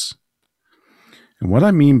frictionless. And what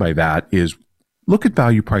I mean by that is, look at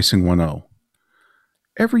Value Pricing 1.0.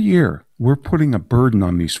 Every year, we're putting a burden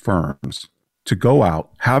on these firms to go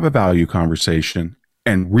out, have a value conversation,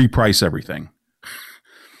 and reprice everything,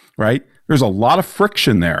 right? There's a lot of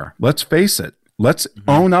friction there. Let's face it. Let's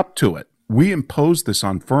own up to it. We impose this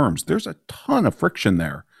on firms. There's a ton of friction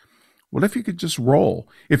there. What if you could just roll?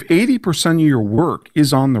 If 80% of your work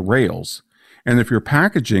is on the rails, and if your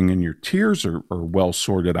packaging and your tiers are well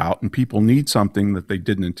sorted out and people need something that they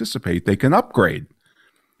didn't anticipate, they can upgrade,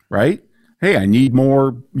 right? Hey, I need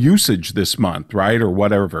more usage this month, right? Or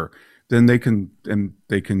whatever. Then they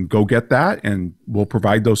can go get that, and we'll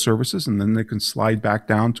provide those services, and then they can slide back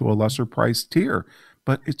down to a lesser price tier.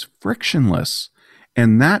 But it's frictionless,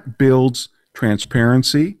 and that builds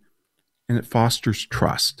transparency and it fosters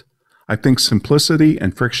trust. I think simplicity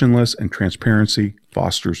and frictionless and transparency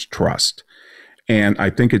fosters trust. And I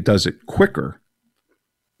think it does it quicker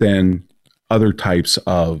than other types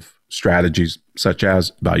of strategies, such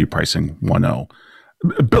as Value Pricing 1.0.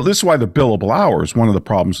 This is why the billable hour is one of the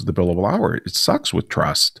problems with the billable hour. It sucks with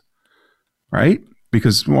trust, right?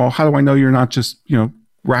 Because, well, how do I know you're not just,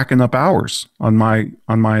 racking up hours on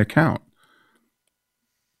my account?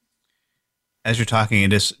 As you're talking,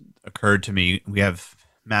 it just occurred to me, we have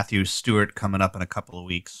Matthew Stewart coming up in a couple of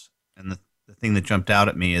weeks. And the thing that jumped out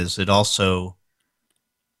at me is it also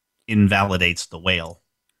invalidates the whale.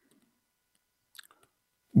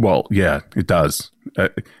 Well, yeah, it does.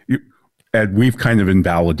 Ed, we've kind of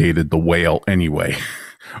invalidated the whale anyway,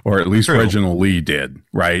 or at least True. Reginald Lee did,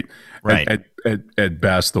 right? Right. At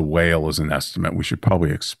best, the whale is an estimate. We should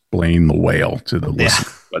probably explain the whale to the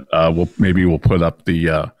listener, but we'll put up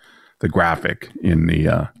the graphic in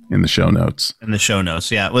the show notes. In the show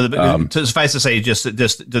notes, yeah. Well, to suffice to say, just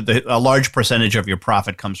a large percentage of your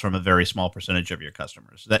profit comes from a very small percentage of your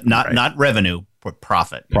customers. That not revenue, but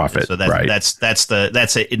profit. Profit. So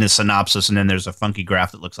that's it in a synopsis, and then there's a funky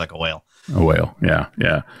graph that looks like a whale. A whale, yeah.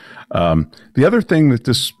 The other thing that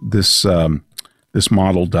this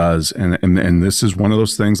model does, and this is one of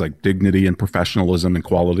those things like dignity and professionalism and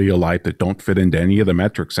quality of life that don't fit into any of the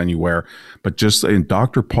metrics anywhere, but and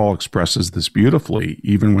Dr. Paul expresses this beautifully.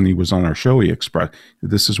 Even when he was on our show, he expressed,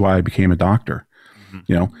 this is why I became a doctor.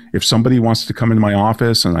 Mm-hmm. If somebody wants to come into my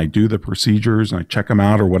office and I do the procedures and I check them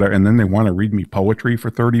out or whatever, and then they want to read me poetry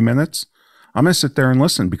for 30 minutes, I'm going to sit there and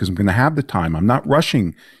listen because I'm going to have the time. I'm not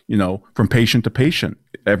rushing, from patient to patient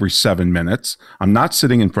every 7 minutes. I'm not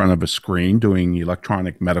sitting in front of a screen doing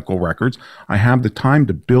electronic medical records. I have the time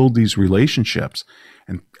to build these relationships.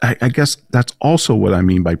 And I guess that's also what I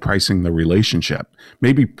mean by pricing the relationship.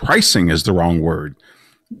 Maybe pricing is the wrong word.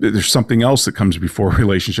 There's something else that comes before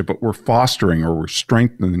relationship, but we're fostering or we're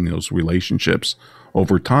strengthening those relationships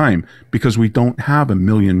over time because we don't have 1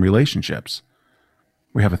 million relationships.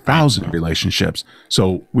 We have 1,000 relationships.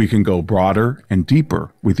 So we can go broader and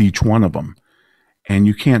deeper with each one of them. And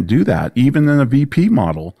you can't do that. Even in a VP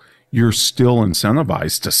model, you're still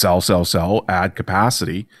incentivized to sell, add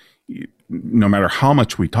capacity. No matter how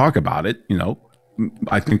much we talk about it,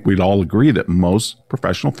 I think we'd all agree that most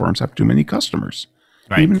professional firms have too many customers,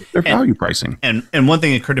 right? Even if they're value pricing. And one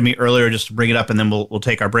thing occurred to me earlier, just to bring it up, and then we'll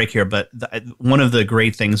take our break here. But one of the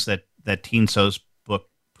great things that Teen So's book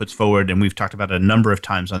puts forward, and we've talked about it a number of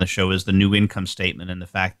times on the show, is the new income statement and the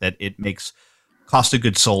fact that it makes cost of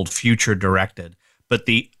goods sold future directed. But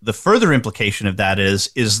the further implication of that is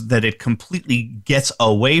that it completely gets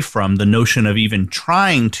away from the notion of even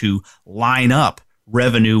trying to line up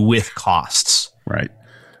revenue with costs. Right.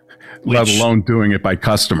 Let alone doing it by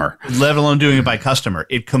customer.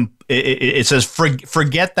 It says,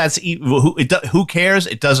 forget that's who cares?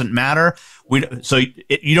 It doesn't matter.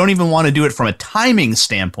 You don't even want to do it from a timing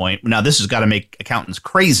standpoint. Now, this has got to make accountants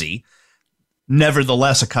crazy.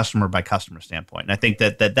 Nevertheless, a customer by customer standpoint. And I think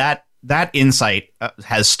that insight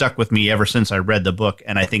has stuck with me ever since I read the book,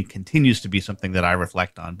 and I think continues to be something that I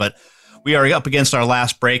reflect on. But we are up against our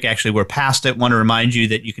last break. Actually, we're past it. Want to remind you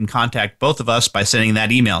that you can contact both of us by sending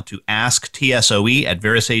that email to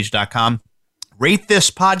asktsoe@verisage.com,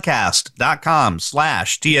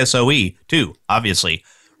 ratethispodcast.com/TSOE to obviously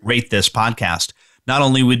rate this podcast. Not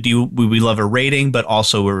only would we love a rating, but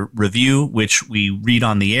also a review, which we read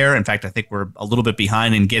on the air. In fact, I think we're a little bit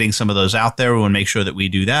behind in getting some of those out there. We want to make sure that we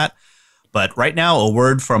do that. But right now, a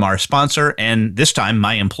word from our sponsor, and this time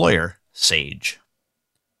my employer, Sage.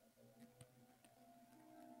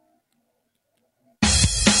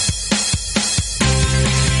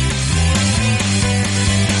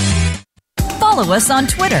 follow us on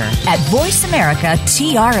Twitter at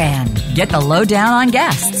VoiceAmericaTRN. Get the lowdown on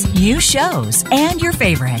guests, new shows, and your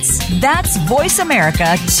favorites. That's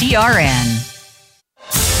VoiceAmericaTRN.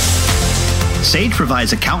 Sage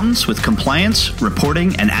provides accountants with compliance,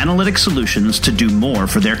 reporting, and analytic solutions to do more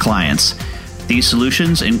for their clients. These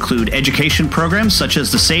solutions include education programs such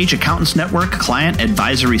as the Sage Accountants Network Client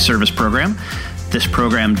Advisory Service Program. This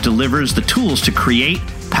program delivers the tools to create,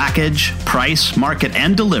 package, price, market,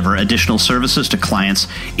 and deliver additional services to clients,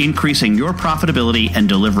 increasing your profitability and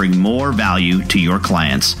delivering more value to your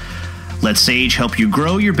clients. Let Sage help you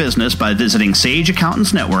grow your business by visiting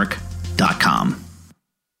sageaccountantsnetwork.com.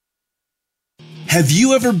 Have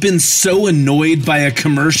you ever been so annoyed by a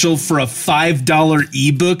commercial for a $5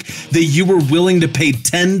 ebook that you were willing to pay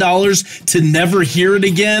 $10 to never hear it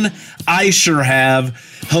again? I sure have.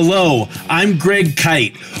 Hello, I'm Greg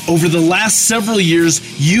Kite. Over the last several years,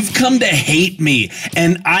 you've come to hate me,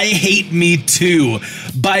 and I hate me too.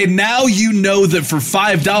 By now, you know that for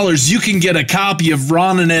 $5, you can get a copy of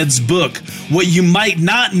Ron and Ed's book. What you might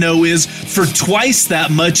not know is for twice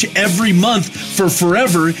that much every month for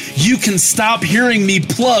forever, you can stop hearing me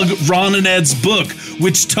plug Ron and Ed's book,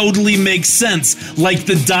 which totally makes sense, like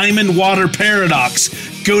the Diamond Water Paradox.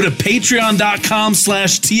 Go to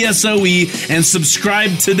patreon.com/TSOE and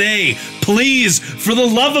subscribe today. Please, for the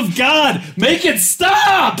love of God, make it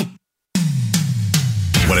stop!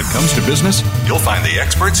 When it comes to business, you'll find the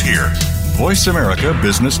experts here. Voice America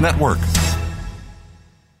Business Network.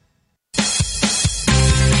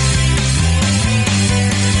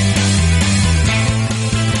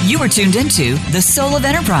 You are tuned into The Soul of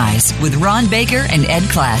Enterprise with Ron Baker and Ed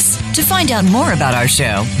Class. To find out more about our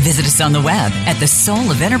show, visit us on the web at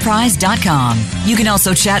thesoulofenterprise.com. You can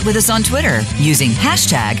also chat with us on Twitter using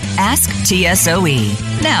hashtag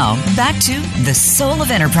AskTSOE. Now, back to The Soul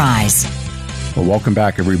of Enterprise. Well, welcome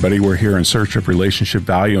back, everybody. We're here in search of relationship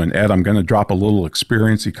value. And Ed, I'm going to drop a little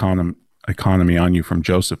experience economy on you from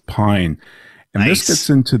Joseph Pine. And nice. This gets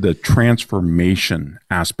into the transformation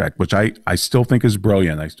aspect, which I still think is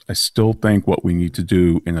brilliant. I still think what we need to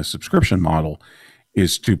do in a subscription model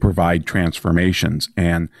is to provide transformations.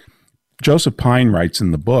 And Joseph Pine writes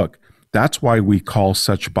in the book, that's why we call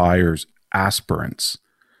such buyers aspirants.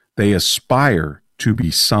 They aspire to be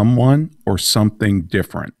someone or something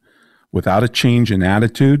different. Without a change in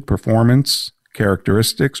attitude, performance,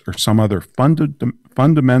 characteristics, or some other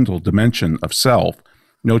fundamental dimension of self,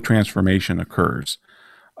 no transformation occurs.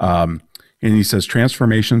 And he says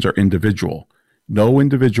transformations are individual. No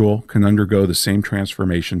individual can undergo the same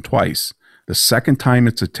transformation twice. The second time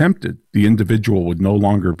it's attempted, the individual would no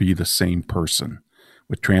longer be the same person.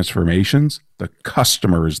 With transformations, the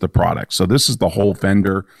customer is the product. So this is the whole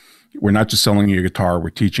vendor. We're not just selling you a guitar,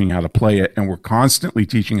 we're teaching you how to play it, and we're constantly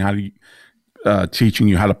teaching you how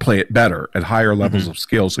to play it better at higher levels of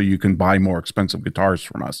skill so you can buy more expensive guitars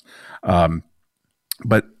from us.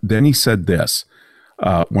 But then he said this,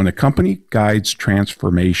 when a company guides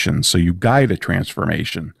transformation, so you guide a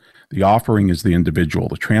transformation, the offering is the individual.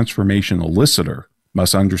 The transformation elicitor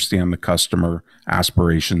must understand the customer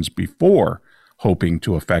aspirations before hoping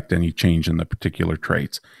to affect any change in the particular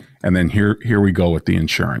traits. And then here we go with the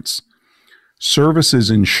insurance. Services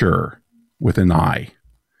insure with an I,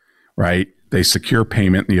 right? They secure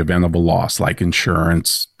payment in the event of a loss, like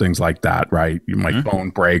insurance, things like that, right? My phone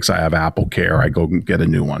breaks, I have Apple Care, I go and get a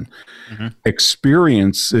new one.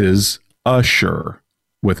 Experiences assure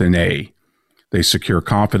with an A. They secure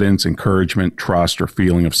confidence, encouragement, trust, or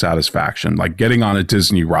feeling of satisfaction, like getting on a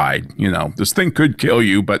Disney ride. You know, this thing could kill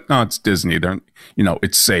you, but no, it's Disney.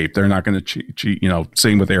 It's safe. They're not going to cheat.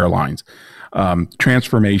 Same with airlines.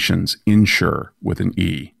 Transformations insure with an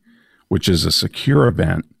E, which is a secure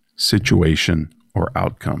event, situation, or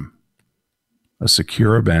outcome. A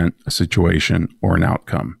secure event, a situation, or an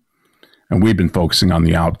outcome. And we've been focusing on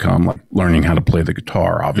the outcome, like learning how to play the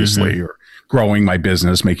guitar, obviously, or growing my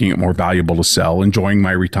business, making it more valuable to sell, enjoying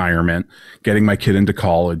my retirement, getting my kid into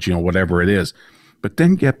college, whatever it is. But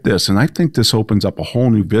then get this, and I think this opens up a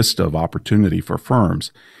whole new vista of opportunity for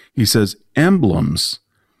firms. He says, emblems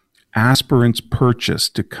aspirants purchase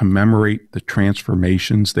to commemorate the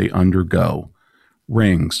transformations they undergo.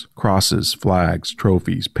 Rings, crosses, flags,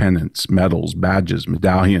 trophies, pennants, medals, badges,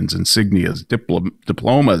 medallions, insignias,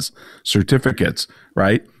 diplomas, certificates,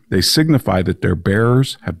 right? They signify that their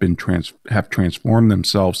bearers have transformed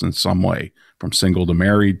themselves in some way, from single to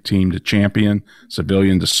married, team to champion,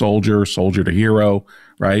 civilian to soldier, soldier to hero,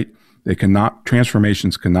 right?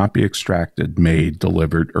 Transformations cannot be extracted, made,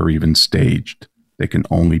 delivered, or even staged. They can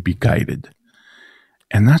only be guided.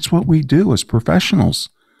 And that's what we do as professionals.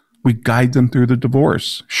 We guide them through the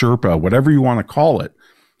divorce, Sherpa, whatever you want to call it.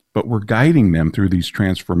 but we're guiding them through these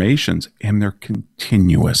transformations, and they're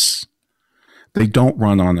continuous. They don't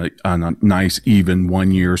run on a nice, even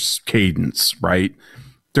 1 year cadence, right?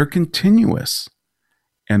 They're continuous.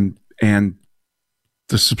 And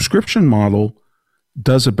the subscription model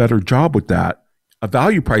does a better job with that. A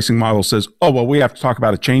value pricing model says, oh, well, we have to talk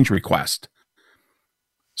about a change request.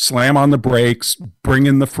 Slam on the brakes, bring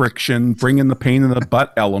in the friction, bring in the pain in the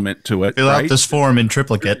butt element to it. Fill out this form in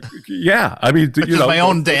triplicate. Yeah. I mean, Which is my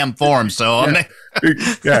own damn form. So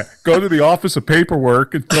yeah, go to the Office of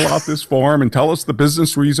Paperwork and fill out this form and tell us the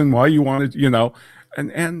business reason why you wanted,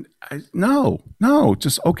 no,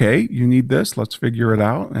 just, okay, you need this. Let's figure it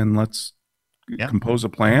out and let's compose a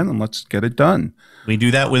plan and let's get it done. We do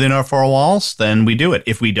that within our four walls, then we do it.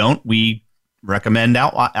 If we don't, we recommend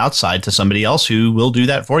outside to somebody else who will do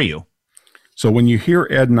that for you. So when you hear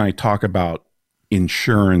Ed and I talk about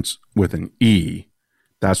insurance with an E,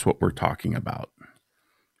 that's what we're talking about.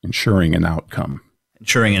 Ensuring an outcome.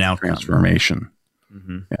 Ensuring an outcome. Transformation.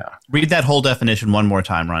 Mm-hmm. Yeah. Read that whole definition one more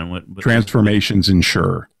time, Ron. Transformations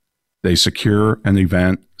ensure. They secure an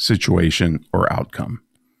event, situation, or outcome.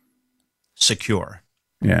 Secure.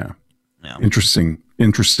 Yeah. Interesting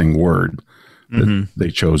word that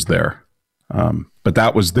they chose there. But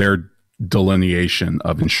that was their delineation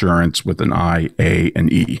of insurance with an I, A,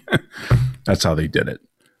 and E. That's how they did it.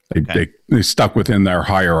 They stuck within their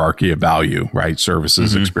hierarchy of value, right?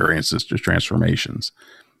 Services, experiences, to transformations.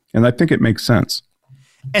 And I think it makes sense.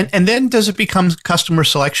 And then does it become customer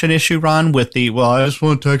selection issue, Ron, with I just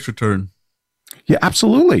want a tax return? Yeah,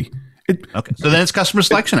 absolutely. Okay. So then it's customer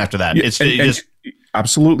selection after that.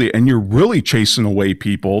 Absolutely. And you're really chasing away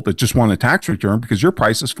people that just want a tax return because your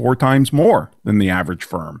price is 4 times more than the average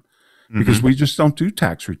firm because we just don't do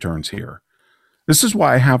tax returns here. This is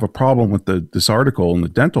why I have a problem with this article in the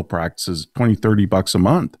dental practices, $20-$30 a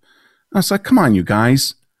month. I was like, come on, you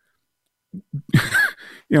guys,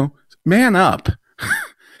 man up.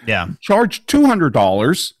 Yeah. Charge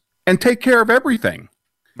 $200 and take care of everything.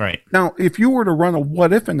 Right. Now, if you were to run a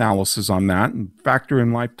what if analysis on that and factor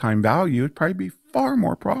in lifetime value, it'd probably be far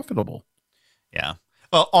more profitable. Yeah.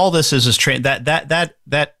 Well, all this is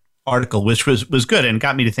that article, which was good and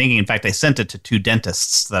got me to thinking. In fact, I sent it to 2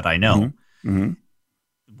 dentists that I know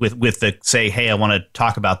with the say, hey, I want to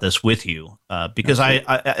talk about this with you because I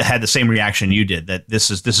had the same reaction you did, that this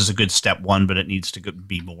is a good step 1, but it needs to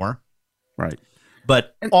be more. Right.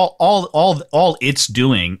 But all it's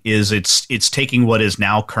doing is it's taking what is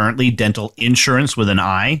now currently dental insurance with an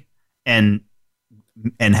I and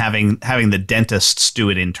having the dentists do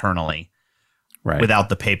it internally, right, without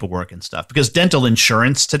the paperwork and stuff. Because dental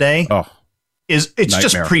insurance today it's nightmare.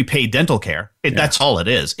 just prepaid dental care. That's all it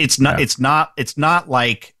is. It's not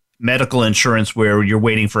like medical insurance where you're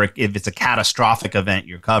waiting for if it's a catastrophic event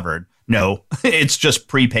you're covered. No, it's just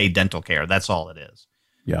prepaid dental care. That's all it is.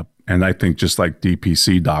 Yep. And I think just like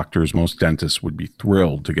DPC doctors, most dentists would be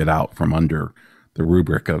thrilled to get out from under the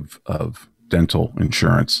rubric of dental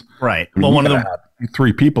insurance. Right. I mean, well, one of them,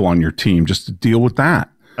 3 people on your team just to deal with that.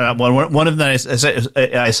 One of them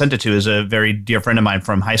I sent it to is a very dear friend of mine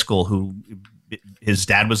from high school who his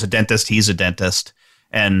dad was a dentist. He's a dentist.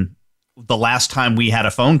 And the last time we had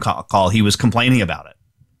a phone call, he was complaining about it.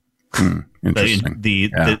 Interesting.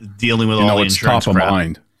 The dealing with all the insurance top of crap.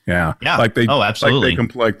 mind. Yeah. Yeah. Absolutely.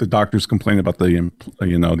 Like the doctors complain about the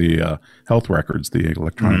health records, the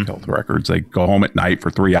electronic health records. They go home at night for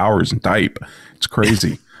 3 hours and type. It's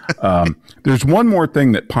crazy. There's one more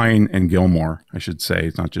thing that Pine and Gilmore, I should say,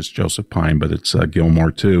 it's not just Joseph Pine, but it's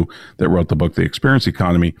Gilmore too, that wrote the book, The Experience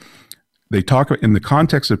Economy. They talk in the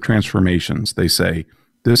context of transformations. They say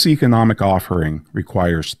this economic offering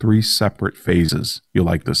requires 3 separate phases. You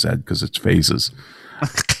like this, Ed, because it's phases.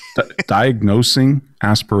 Diagnosing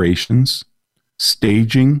aspirations,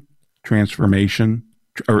 staging transforming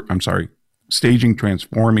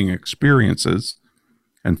experiences,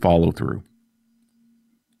 and follow through.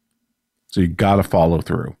 So you got to follow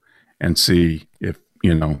through and see if,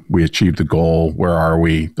 we achieved the goal. Where are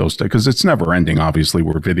we? Those, because it's never ending. Obviously,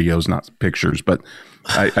 we're videos, not pictures. But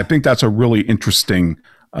I think that's a really interesting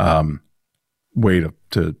way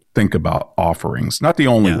to think about offerings. Not the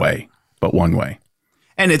only way, but one way.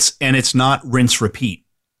 And it's not rinse repeat.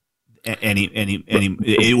 Or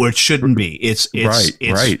it shouldn't be. It's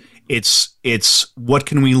right. It's what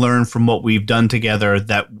can we learn from what we've done together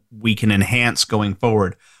that we can enhance going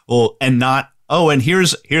forward. Well, and not, and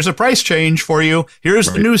here's a price change for you. Here's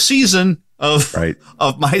the new season of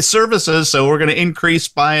my services, so we're going to increase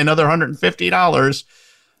by another $150.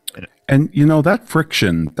 And that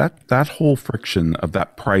friction, that whole friction of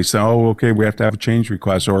that price. Oh, okay, we have to have a change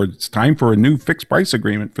request, or it's time for a new fixed price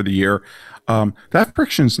agreement for the year. that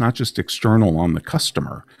friction is not just external on the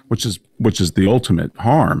customer, which is the ultimate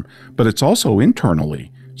harm, but it's also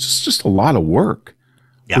internally. It's just a lot of work.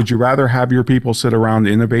 Yeah. Would you rather have your people sit around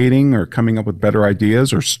innovating or coming up with better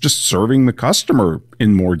ideas, or just serving the customer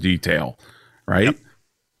in more detail, right? Yep.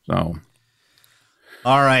 So,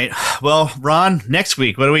 all right. Well, Ron, next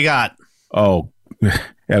week, what do we got? Oh,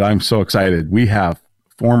 and I'm so excited. We have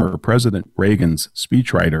former President Reagan's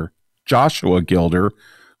speechwriter, Joshua Gilder,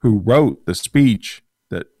 who wrote the speech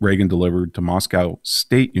that Reagan delivered to Moscow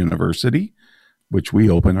State University, which we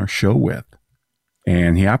open our show with.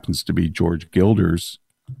 And he happens to be George Gilder's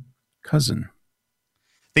cousin.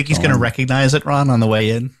 Think he's going to recognize it, Ron, on the way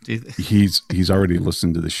in? He's already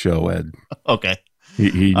listened to the show, Ed. Okay.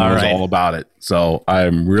 He knows all about it. So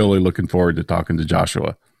I'm really looking forward to talking to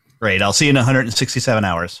Joshua. Great. I'll see you in 167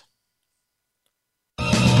 hours.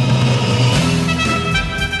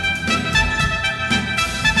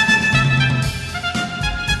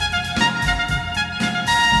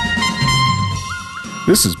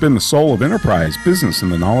 This has been The Soul of Enterprise, Business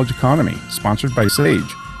and the Knowledge Economy, sponsored by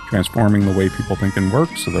Sage, transforming the way people think and work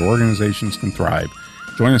so that organizations can thrive.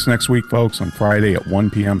 Join us next week, folks, on Friday at 1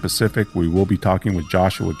 p.m. Pacific. We will be talking with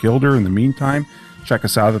Joshua Gilder. In the meantime, check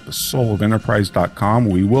us out at thesoulofenterprise.com.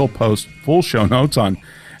 We will post full show notes on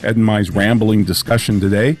Ed and my rambling discussion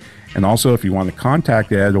today. And also, if you want to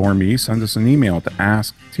contact Ed or me, send us an email to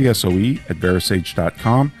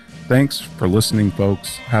asktsoe@verisage.com. Thanks for listening,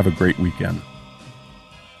 folks. Have a great weekend.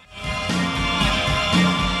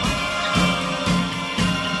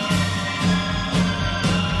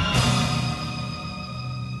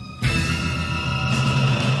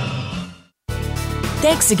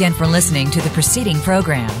 Thanks again for listening to the preceding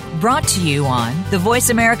program, brought to you on the Voice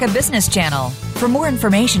America Business Channel. For more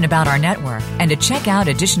information about our network and to check out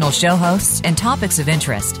additional show hosts and topics of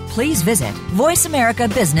interest, please visit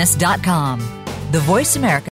voiceamericabusiness.com. The Voice America